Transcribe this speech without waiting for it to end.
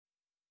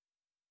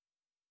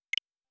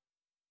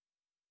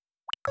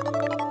Hey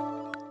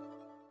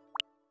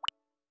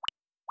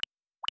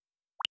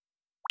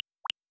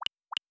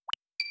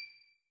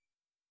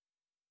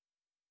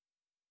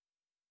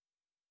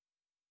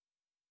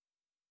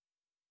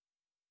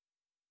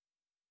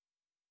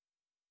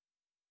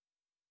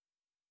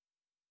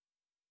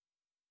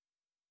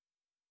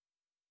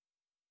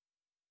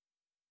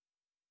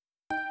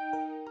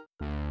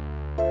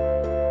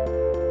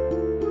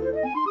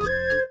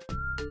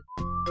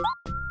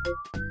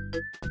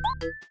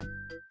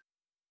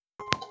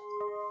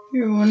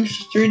everyone, this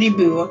is 3D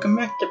Boo. Welcome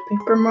back to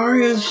Paper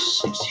Mario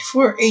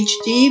 64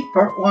 HD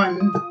Part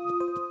 1.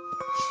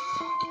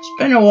 It's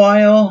been a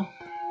while.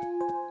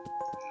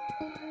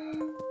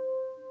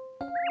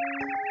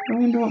 I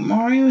wonder what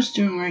Mario's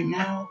doing right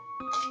now.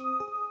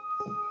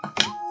 I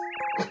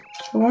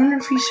wonder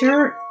if he's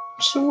hurt.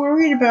 I'm so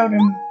worried about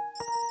him.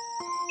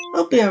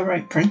 He'll be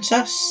alright,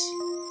 Princess.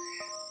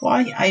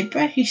 Why, I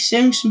bet he's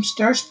singing some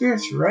Star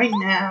Spirits right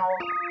now.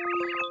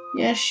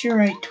 Yes, you're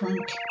right,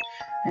 Twink.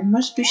 I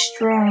must be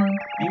strong.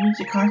 I need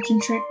to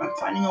concentrate on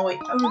finding a way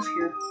out of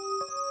here.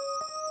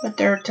 But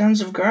there are tons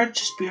of guards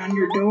just beyond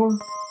your door.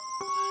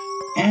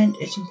 And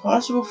it's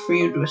impossible for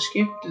you to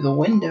escape through the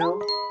window.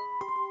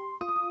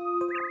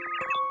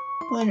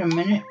 Wait a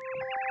minute.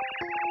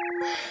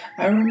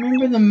 I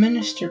remember the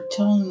minister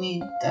telling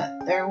me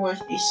that there was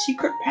a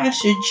secret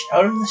passage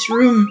out of this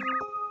room.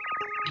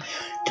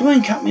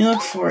 Twink, help me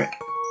look for it.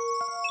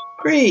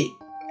 Great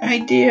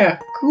idea.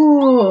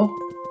 Cool.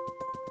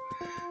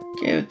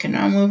 Okay, we can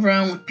now move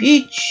around with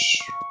Peach.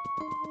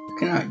 We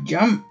cannot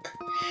jump.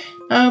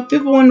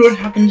 People wonder what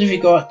happens if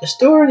you go out this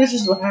door. This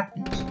is what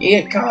happens.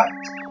 You get caught.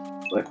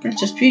 But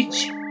Princess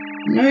Peach,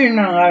 no, you're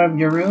not allowed out of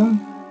your room.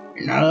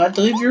 You're not allowed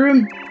to leave your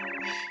room.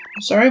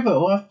 I'm sorry, but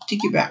we'll have to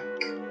take you back.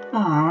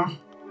 Aww.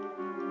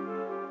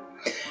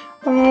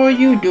 How are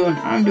you doing?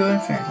 I'm doing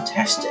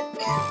fantastic.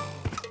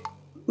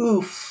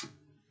 Oof.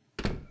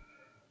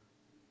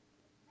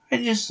 I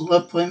just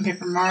love playing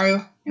Paper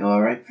Mario. You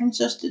alright,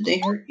 Princess? Did they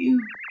hurt you?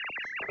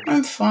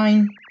 I'm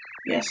fine.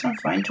 Yes, I'm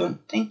fine,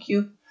 Twink. Thank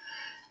you.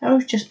 I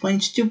was just plain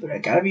stupid. I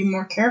gotta be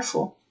more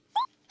careful.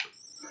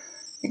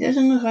 It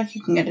doesn't look like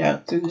you can get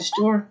out through this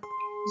door.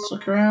 Let's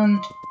look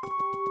around.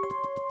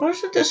 Why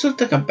does this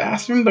look like a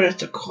bathroom, but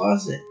it's a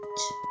closet?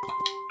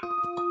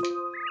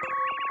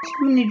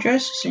 So many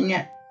dresses, and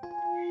yet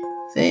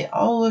they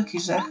all look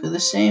exactly the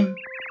same.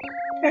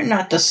 They're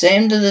not the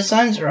same. The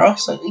designs are all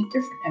slightly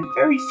different and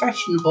very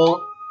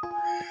fashionable.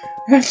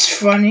 That's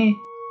funny.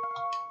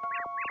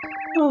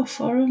 Oh,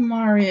 photo of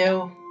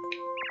Mario.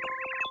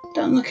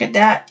 Don't look at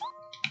that.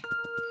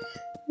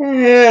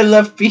 I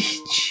love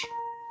Peach.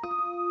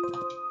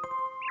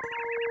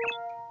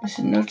 This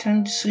is no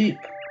time to sleep.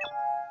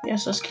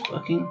 Yes, let's keep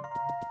looking.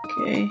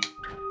 Okay. We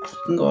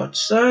can go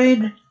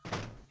outside.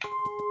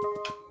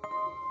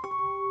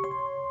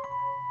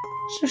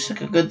 This looks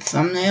like a good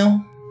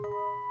thumbnail.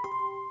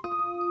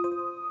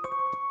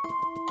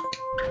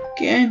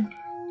 Okay.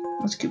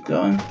 Let's keep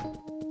going.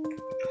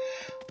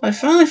 I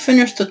finally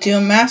finished the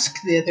Teal Mask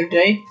the other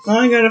day. Now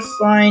I gotta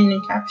find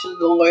and capture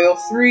the Loyal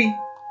 3.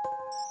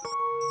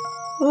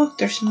 Look,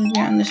 there's something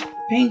behind this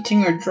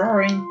painting or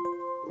drawing.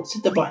 Let's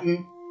hit the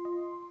button.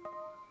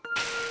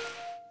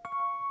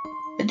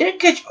 I did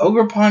catch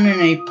Ogerpon in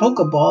a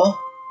Pokeball.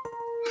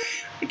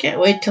 I can't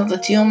wait till the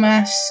Teal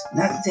Mask,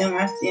 not the Teal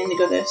Mask, the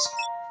Indigo Disc.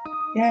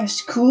 Yes,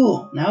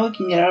 cool. Now we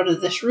can get out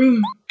of this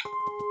room.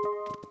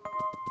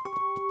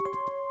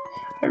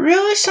 I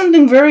realized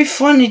something very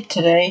funny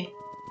today.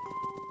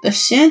 The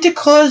Santa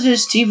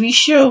Clauses TV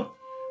show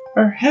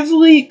are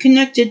heavily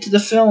connected to the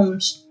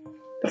films.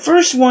 The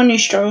first one, he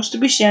struggles to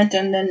be Santa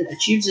and then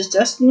achieves his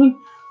destiny.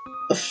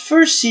 The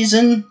first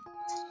season,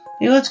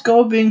 he lets go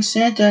of being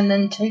Santa and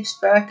then takes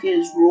back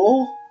his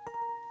role.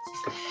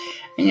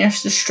 And he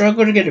has to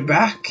struggle to get it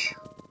back.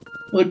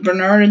 With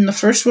Bernard in the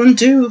first one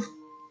too.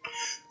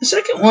 The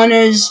second one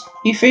is,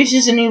 he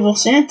faces an evil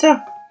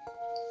Santa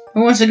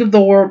who wants to give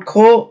the world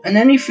coal, and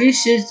then he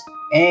faces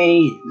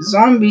a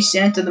zombie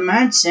Santa, the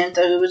Mad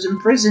Santa, who was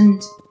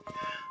imprisoned.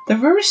 They're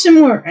very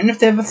similar, and if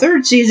they have a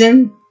third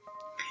season,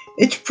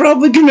 it's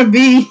probably gonna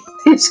be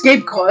the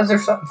Escape Clause or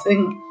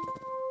something.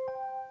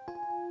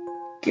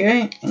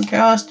 Okay, and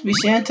Cal has to be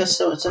Santa,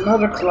 so it's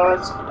another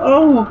clause.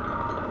 Oh!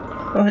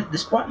 I'll hit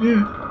this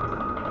button.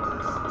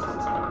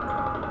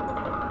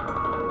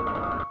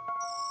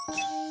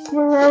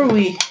 Where are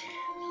we?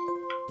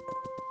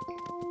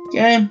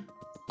 Okay.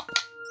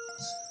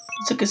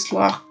 Looks like it's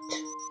locked.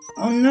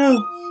 Oh no!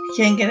 You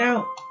can't get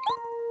out.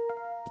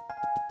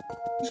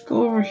 Let's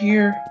go over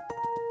here.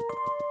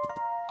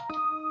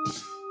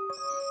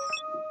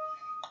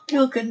 Hey,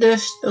 look at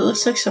this. It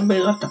looks like somebody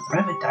left a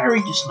private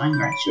diary just lying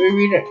right. Should we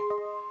read it?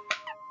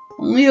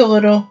 Only a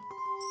little.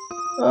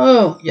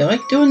 Oh, you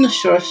like doing the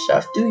short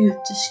stuff, do you?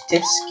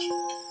 Disc.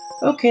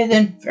 Okay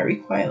then, very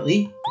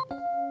quietly.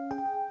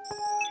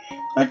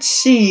 Let's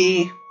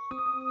see.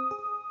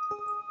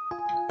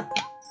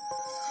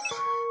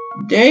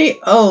 Day,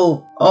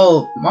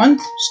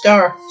 month,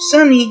 star,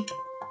 sunny.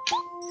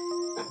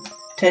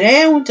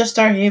 Today I went to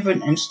Star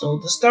Haven and stole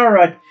the Star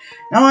Rod.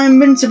 Now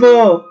I'm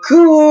invincible!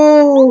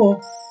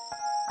 Cool!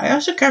 I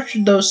also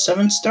captured those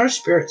 7 star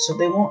spirits so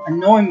they won't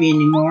annoy me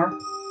anymore.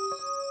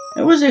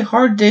 It was a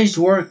hard day's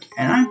work,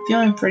 and I'm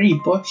feeling pretty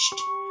bushed.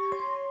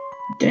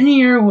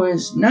 Denier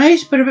was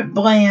nice, but a bit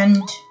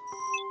bland.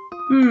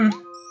 I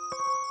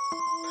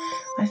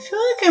feel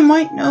like I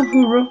might know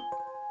who wrote...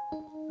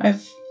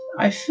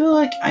 I feel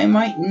like I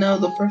might know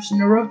the person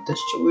who wrote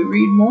this. Shall we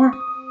read more?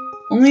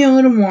 Only a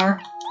little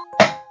more.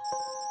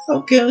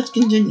 Okay, let's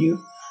continue.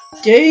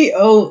 Day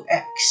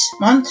OX.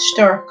 Month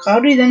star.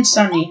 Cloudy then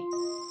sunny.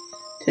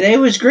 Today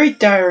was great,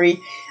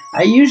 diary.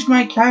 I used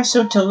my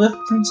castle to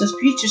lift Princess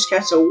Peach's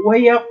castle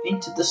way up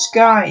into the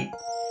sky.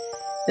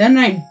 Then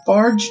I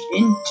barged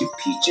into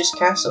Peach's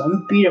castle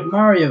and beat up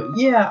Mario.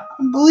 Yeah,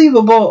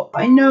 unbelievable.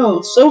 I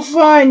know, so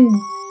fun.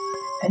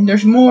 And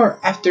there's more.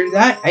 After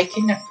that, I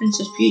kidnapped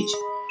Princess Peach.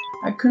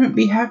 I couldn't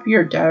be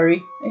happier,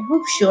 diary. I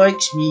hope she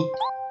likes me.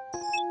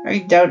 I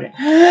doubt it.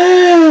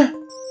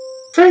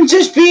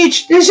 Princess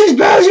Peach, this is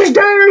Bowser's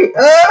diary.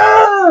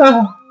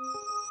 Ah!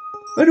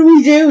 What do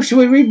we do? Should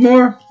we read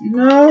more?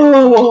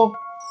 No.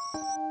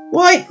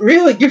 What?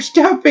 Really? You're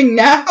stopping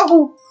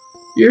now?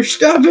 You're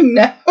stopping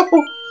now?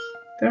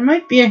 There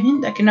might be a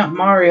hint that can help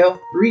Mario.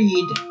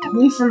 Read.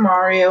 Only for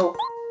Mario.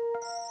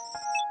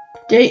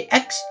 Day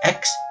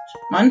XX.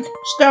 Month.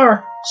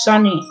 Star.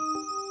 Sunny.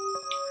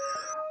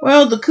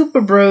 Well, the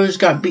Koopa Bros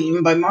got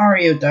beaten by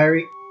Mario,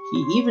 diary. He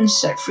even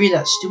set free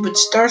that stupid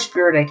star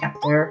spirit I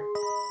kept there.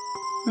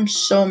 I'm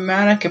so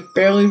mad I could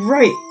barely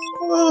write.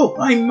 Oh,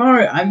 I'm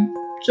Mario. I'm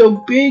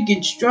so big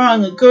and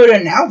strong and good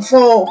and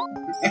helpful.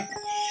 I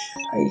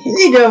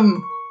hate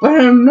him, but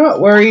I'm not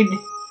worried.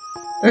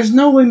 There's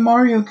no way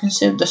Mario can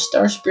save the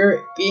star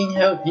spirit being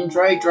held in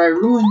Dry Dry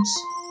Ruins.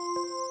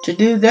 To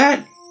do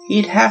that,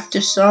 he'd have to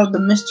solve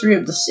the mystery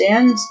of the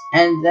sands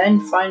and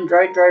then find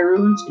Dry Dry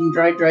Ruins in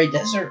Dry Dry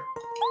Desert.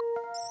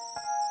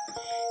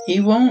 He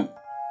won't.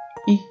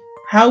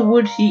 How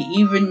would he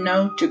even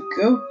know to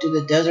go to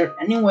the desert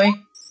anyway?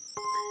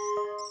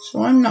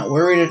 So I'm not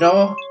worried at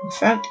all. In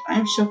fact,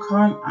 I'm so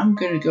calm, I'm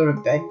gonna go to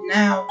bed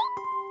now.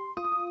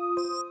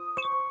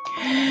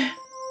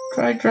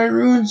 Dry Dry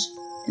Ruins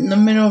in the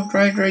middle of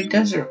Dry Dry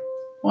Desert.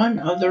 One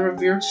of the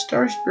revered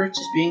star spirits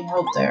is being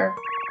held there.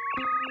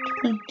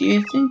 Twink, do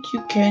you think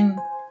you can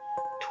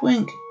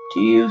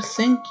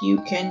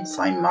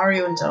find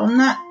Mario and tell him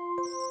that?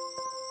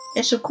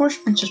 Yes, of course,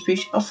 Princess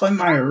Peach. I'll find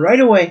Mario right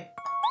away.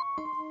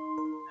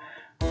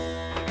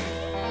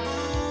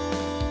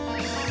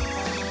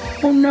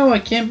 Oh no, I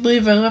can't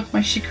believe I left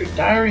my secret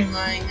diary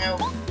lying out.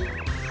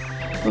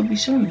 It would be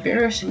so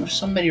embarrassing if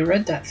somebody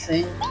read that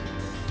thing.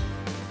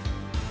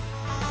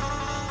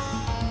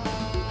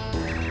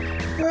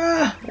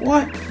 Ah,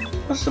 what?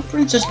 What's the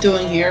princess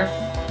doing here?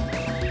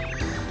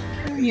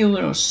 You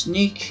little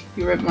sneak.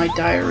 You read my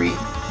diary.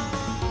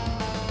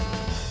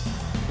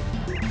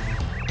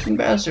 King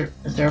Bowser,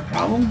 is there a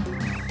problem?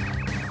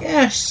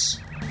 Yes!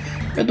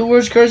 Read the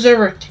worst cards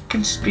ever.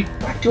 Can speak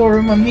back to our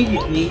room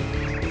immediately.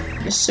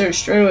 Yes, sir.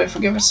 Straight away.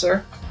 Forgive us,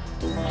 sir.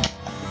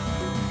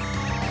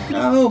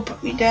 No,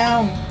 put me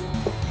down.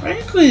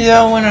 Frankly,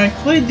 though, when I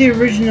played the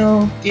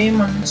original game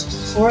on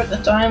 64 at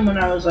the time, when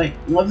I was like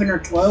 11 or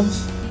 12, I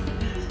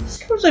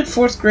think it was like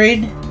 4th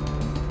grade, I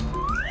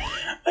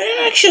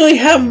didn't actually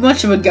have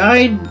much of a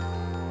guide.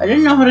 I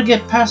didn't know how to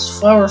get past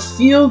Flower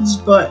Fields,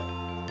 but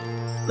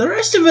the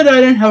rest of it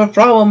I didn't have a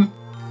problem.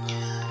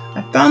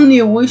 I found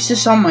the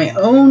oasis on my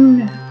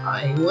own.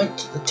 I went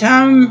to the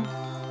town,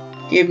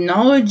 gave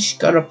knowledge,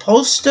 got a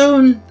pulse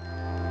stone,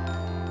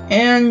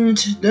 and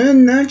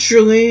then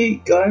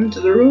naturally got into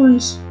the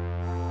ruins.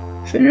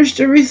 Finished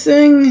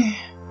everything,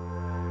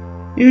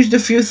 used a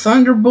few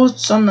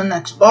thunderbolts on the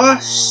next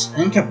boss,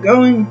 and kept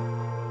going.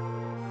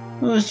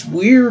 It was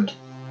weird.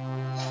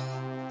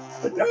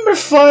 But number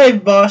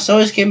 5 boss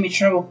always gave me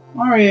trouble.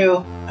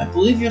 Mario, I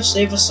believe you'll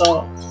save us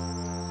all.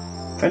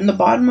 From the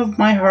bottom of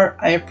my heart,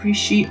 I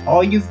appreciate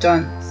all you've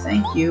done.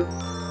 Thank you.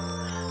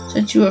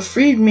 Since you have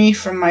freed me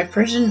from my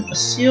prison, the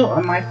seal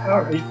on my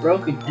power is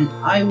broken, and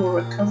I will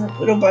recover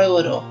little by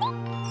little.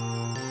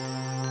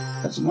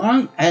 As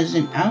long as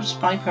an ounce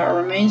of my power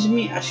remains in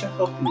me, I shall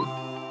help you.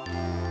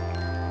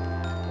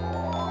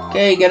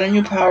 Okay, get a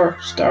new power.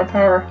 Star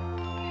power.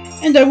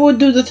 And I will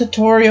do the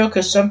tutorial,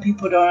 because some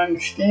people don't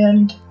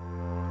understand.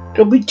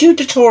 There'll be 2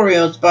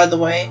 tutorials, by the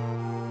way.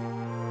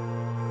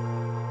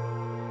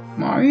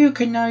 Mario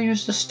can now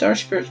use the Star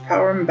Spirit's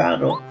power in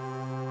battle.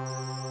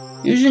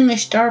 Using a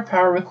star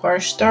power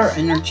requires star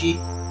energy.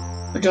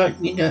 Would you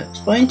like me to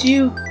explain to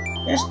you?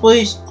 Yes,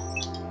 please.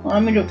 Allow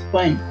me to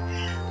explain.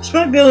 This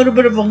might be a little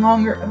bit of a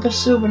longer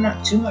episode, but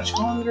not too much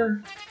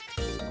longer.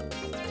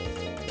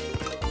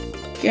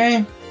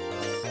 Okay.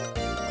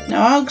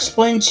 Now I'll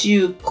explain to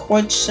you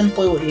quite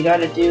simply what you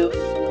gotta do.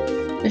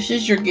 This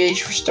is your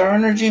gauge for star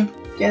energy.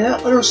 Okay,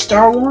 that little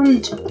star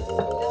wand,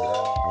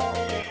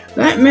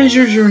 that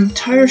measures your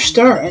entire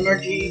star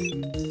energy.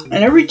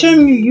 And every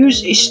time you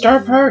use a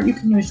star power, you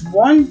can use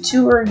 1,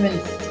 2, or even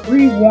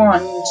 3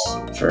 wands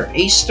for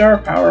a star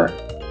power.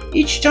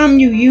 Each time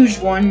you use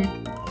one,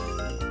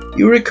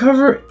 you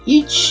recover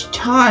each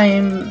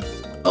time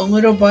a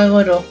little by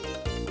little.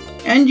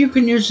 And you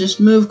can use this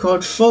move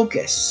called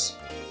Focus.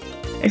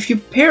 If you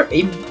pair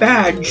a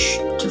badge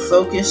to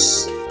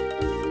Focus,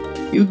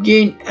 you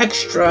gain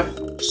extra.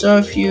 So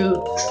if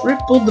you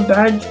triple the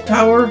badge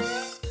power,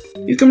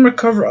 you can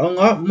recover a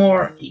lot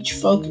more each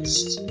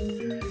focused.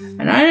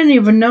 And I didn't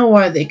even know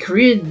why they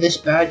created this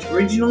badge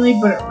originally,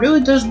 but it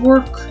really does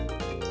work.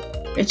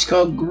 It's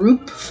called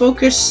Group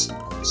Focus,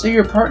 so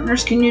your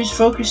partners can use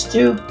Focus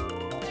too.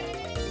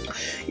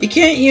 You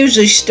can't use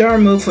a star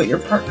move with your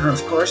partner,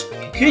 of course,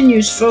 but you can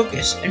use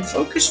Focus, and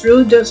Focus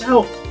really does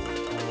help.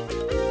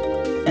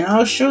 And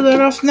I'll show that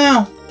off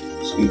now.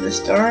 See the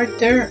star right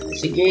there?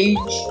 It's a gauge.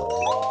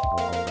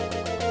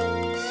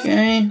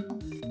 Okay,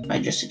 I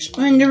just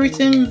explained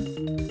everything.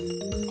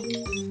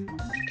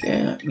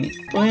 Okay, let me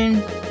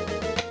explain.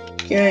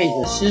 Okay,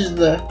 this is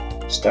the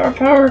star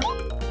power.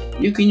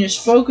 You can use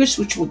Focus,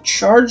 which will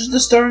charge the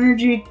star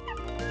energy,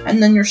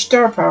 and then your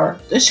star power.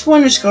 This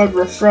one is called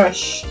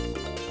Refresh.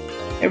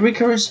 It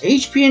recovers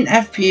HP and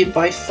FP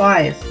by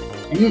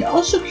 5, and it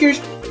also cures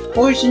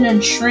poison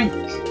and shrink.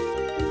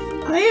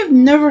 I have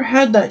never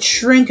had that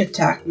shrink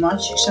attack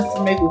much, except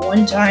for maybe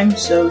one time,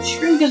 so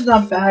shrink is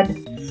not bad.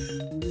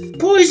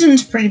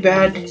 Poison's pretty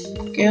bad.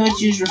 Okay,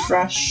 let's use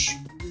Refresh.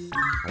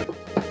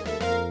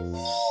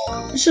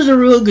 This is a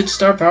really good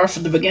star power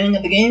for the beginning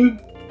of the game,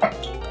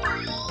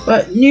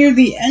 but near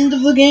the end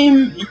of the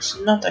game, it's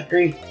not that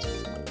great.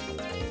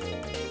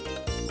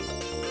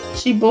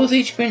 See, both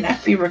HP and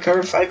FP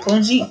recover 5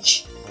 points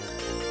each.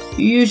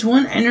 You use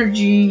one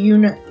energy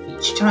unit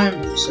each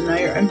time, so now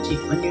you're empty.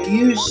 When you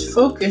use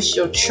Focus,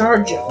 you'll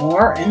charge it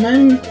more, and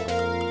then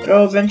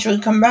it'll eventually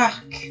come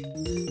back.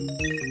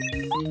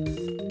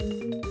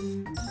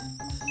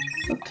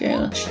 Okay,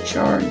 let's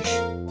charge.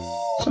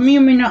 Some of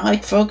you may not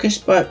like Focus,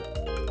 but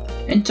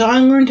until I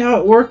learned how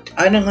it worked,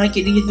 I didn't like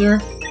it either.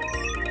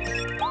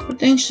 But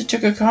thanks to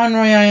Tucker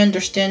Conroy, I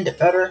understand it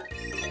better.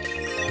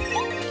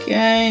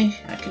 Okay,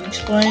 I can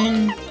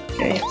explain.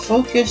 Okay,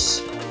 Focus.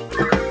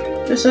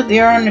 Just like the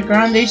Ariana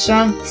Grande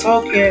song,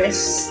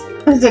 Focus.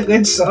 That's a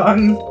good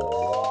song.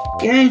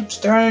 Okay,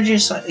 star energy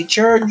is slightly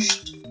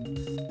charged.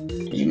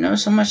 Did you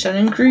notice how much that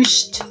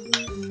increased?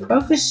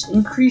 Focus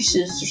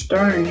increases the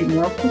star energy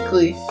more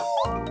quickly.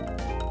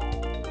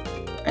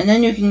 And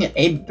then you can get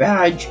a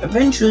badge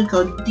eventually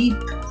called Deep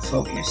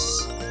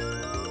Focus.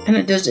 And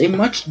it does a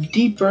much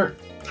deeper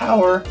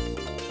power.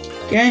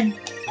 Okay?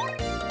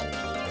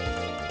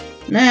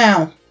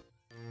 Now,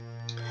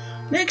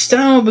 next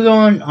time we'll be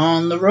going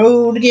on the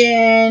road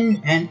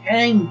again and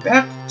heading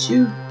back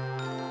to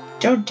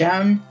Toad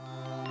Town.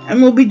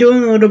 And we'll be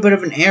doing a little bit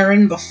of an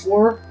errand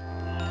before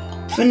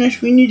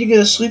finish. We need to get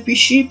a sleepy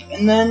sheep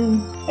and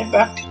then head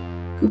back to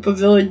Koopa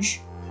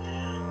Village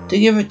to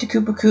give it to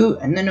Koopa Koo,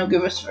 and then he'll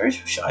give us a very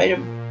special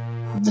item.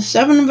 If the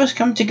 7 of us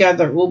come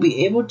together, we'll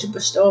be able to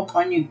bestow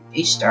upon you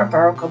a star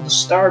power called the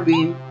Star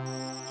Beam.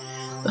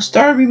 The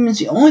Star Beam is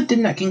the only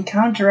thing that can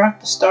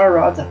counteract the Star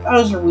Rod that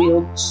Bowser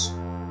wields.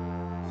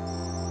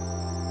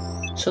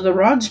 So the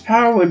rod's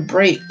power would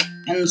break,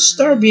 and the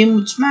Star Beam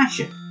would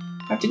smash it.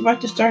 I have to go back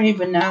to Star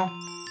Haven now.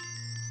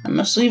 I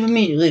must leave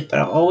immediately, but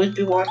I'll always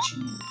be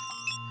watching you.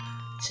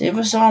 Save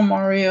us all,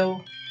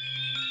 Mario.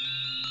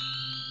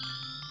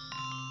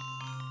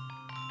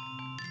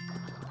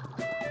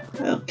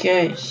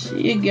 Okay,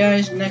 see you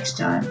guys next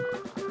time.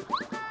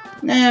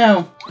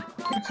 Now,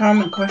 your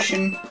comment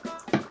question.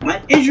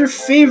 What is your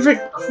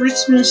favorite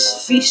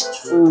Christmas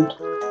feast food?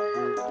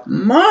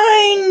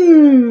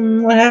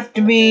 Mine would have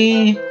to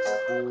be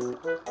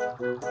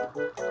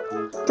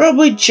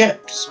probably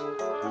chips.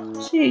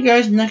 See you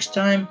guys next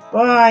time.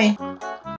 Bye.